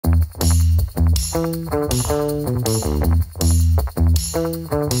Good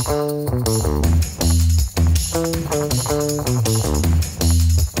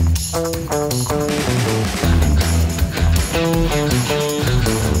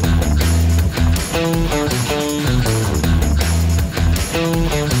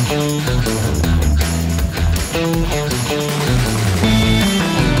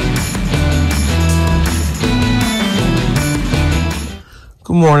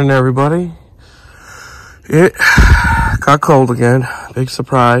morning, everybody. It got cold again, big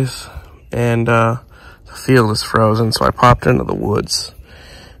surprise, and the field is frozen, so I popped into the woods.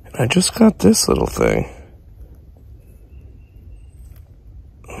 And I just got this little thing.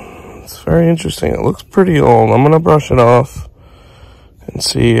 It's very interesting. It looks pretty old. I'm gonna brush it off and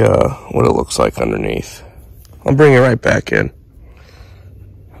see what it looks like underneath. I'll bring it right back in.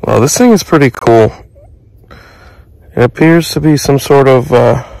 Well, this thing is pretty cool. It appears to be some sort of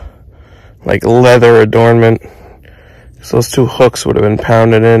like leather adornment. So those two hooks would have been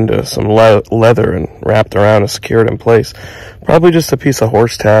pounded into some leather and wrapped around and secured in place. Probably just a piece of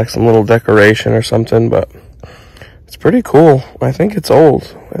horse tack, some little decoration or something, but it's pretty cool. I think it's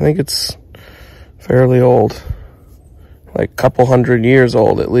old. I think it's fairly old. Like a couple 100 years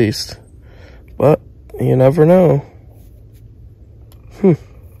old at least. But you never know.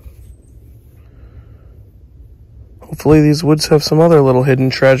 Hopefully these woods have some other little hidden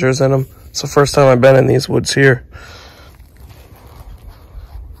treasures in them. It's the first time I've been in these woods here.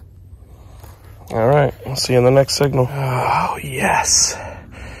 All right, I'll see you in the next signal. Oh, yes.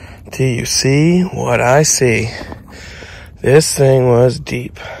 Do you see what I see? This thing was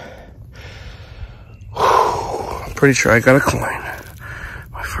deep. Whew. I'm pretty sure I got a coin.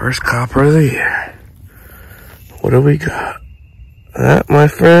 My first copper of the year. What do we got? That, my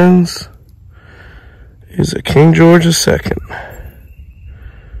friends, is a King George II.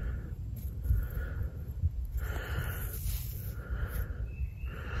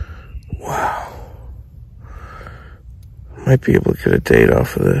 Wow. Might be able to get a date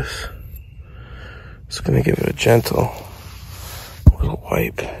off of this. Just gonna give it a gentle little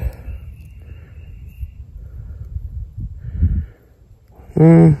wipe.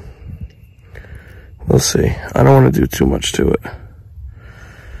 We'll see. I don't want to do too much to it.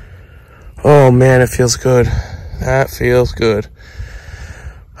 Oh man, it feels good. That feels good.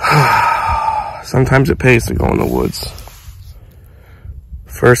 Sometimes it pays to go in the woods.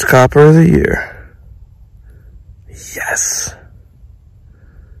 First copper of the year. Yes.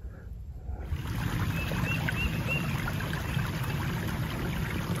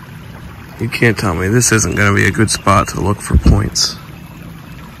 You can't tell me this isn't going to be a good spot to look for points.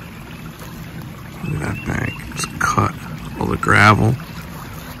 Look at that bank. It's cut. All the gravel.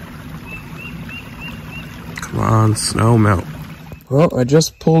 Come on, snow melt. Well, I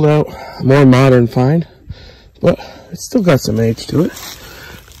just pulled out a more modern find, but it's still got some age to it.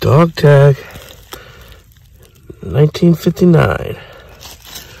 Dog tag, 1959.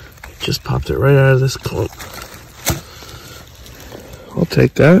 Just popped it right out of this clump. I'll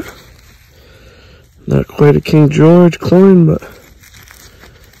take that. Not quite a King George coin, but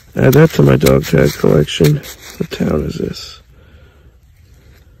add that to my dog tag collection. What town is this?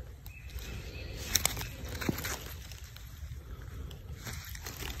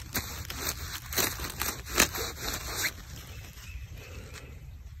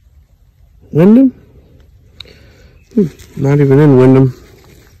 Wyndham? Not even in Wyndham.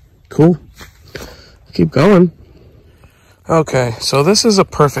 Cool. Keep going. Okay, so this is a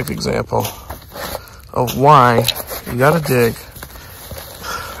perfect example of why you gotta dig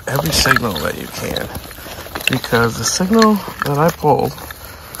every signal that you can. Because the signal that I pulled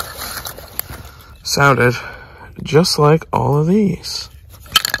sounded just like all of these.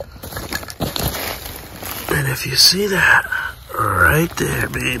 And if you see that right there,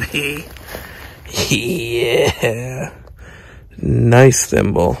 baby. Yeah. Nice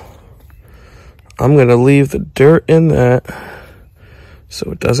thimble. I'm going to leave the dirt in that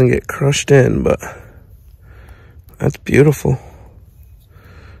so it doesn't get crushed in, but that's beautiful.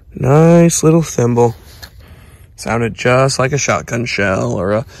 Nice little thimble. Sounded just like a shotgun shell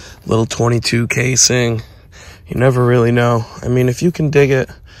or a little 22 casing. You never really know. I mean, if you can dig it,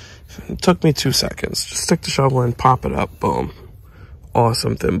 it took me 2 seconds. Just stick the shovel in, pop it up, boom.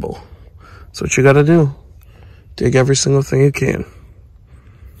 Awesome thimble. That's what you gotta do. Dig every single thing you can.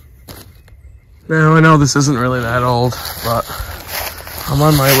 Now, I know this isn't really that old, but I'm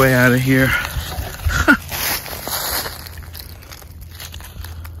on my way out of here.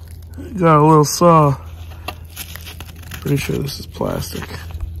 Got a little saw. Pretty sure this is plastic.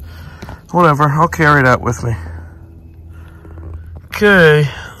 Whatever, I'll carry that with me. Okay,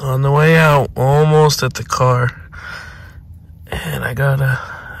 On the way out, almost at the car. And I got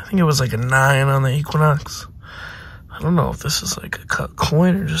I think it was like a 9 on the Equinox. I don't know if this is like a cut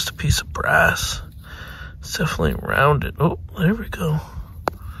coin or just a piece of brass. It's definitely rounded. Oh, there we go.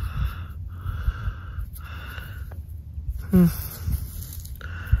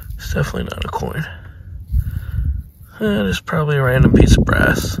 It's definitely not a coin. It is probably a random piece of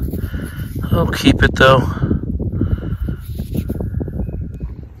brass. I'll keep it though.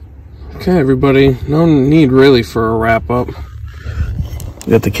 Okay, everybody. No need really for a wrap up. We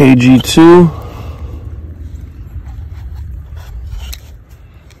got the KG2.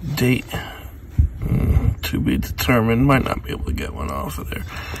 Date to be determined. Might not be able to get one off of there.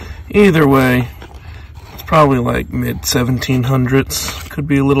 Either way, it's probably like mid 1700s. Could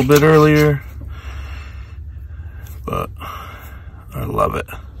be a little bit earlier, but I love it.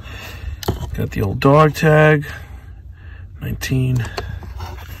 Got the old dog tag,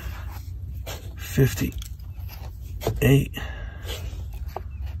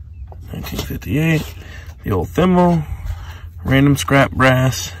 1958. The old thimble, random scrap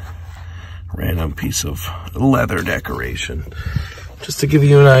brass, random piece of leather decoration. Just to give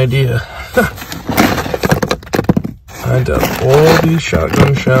you an idea. I done all these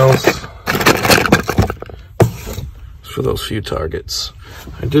shotgun shells for those few targets.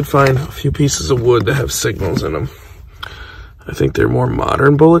 I did find a few pieces of wood that have signals in them. I think they're more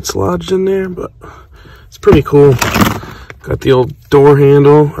modern bullets lodged in there, but it's pretty cool. Got the old door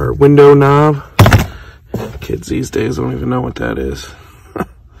handle or window knob. Kids these days don't even know what that is.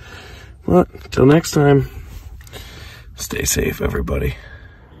 Well, until next time, stay safe, everybody.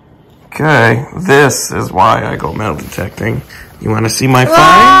 Okay, this is why I go metal detecting. You want to see my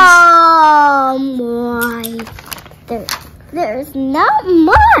finds? Oh my, there's not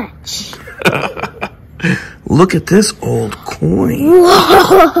much. Look at this old coin. You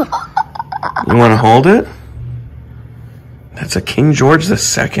want to hold it? That's a King George II.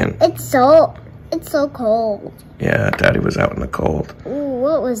 It's so cold. Yeah, Daddy was out in the cold. Ooh,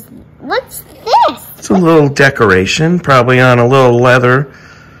 what's this? It's a little decoration, probably on a little leather.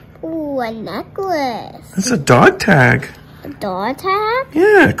 Ooh, a necklace. It's a dog tag. A dog tag?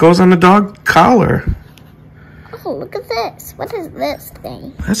 Yeah, it goes on the dog collar. Oh, look at this. What is this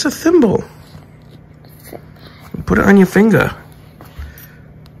thing? That's a thimble. Put it on your finger.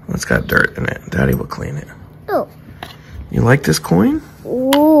 It's got dirt in it. Daddy will clean it. Oh. You like this coin?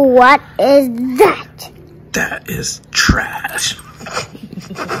 Ooh, what is that? That is trash.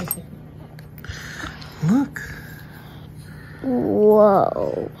 Look.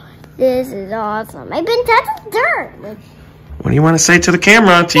 Whoa. This is awesome. I've been touching dirt. What do you want to say to the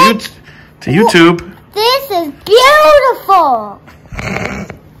camera, to YouTube? This is beautiful.